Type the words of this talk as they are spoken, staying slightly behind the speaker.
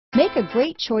Make a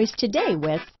great choice today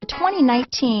with the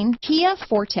 2019 Kia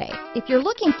Forte. If you're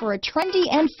looking for a trendy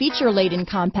and feature-laden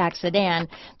compact sedan,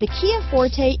 the Kia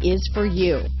Forte is for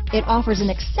you. It offers an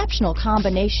exceptional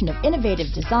combination of innovative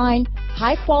design,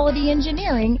 high-quality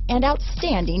engineering, and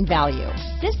outstanding value.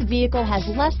 This vehicle has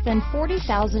less than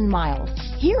 40,000 miles.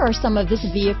 Here are some of this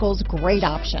vehicle's great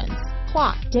options: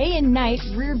 clock, day and night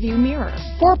rear view mirror,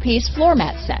 4-piece floor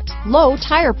mat set, low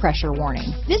tire pressure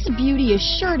warning. This beauty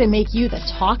is sure to make you the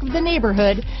talk of the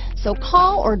neighborhood, so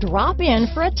call or drop in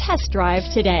for a test drive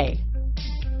today.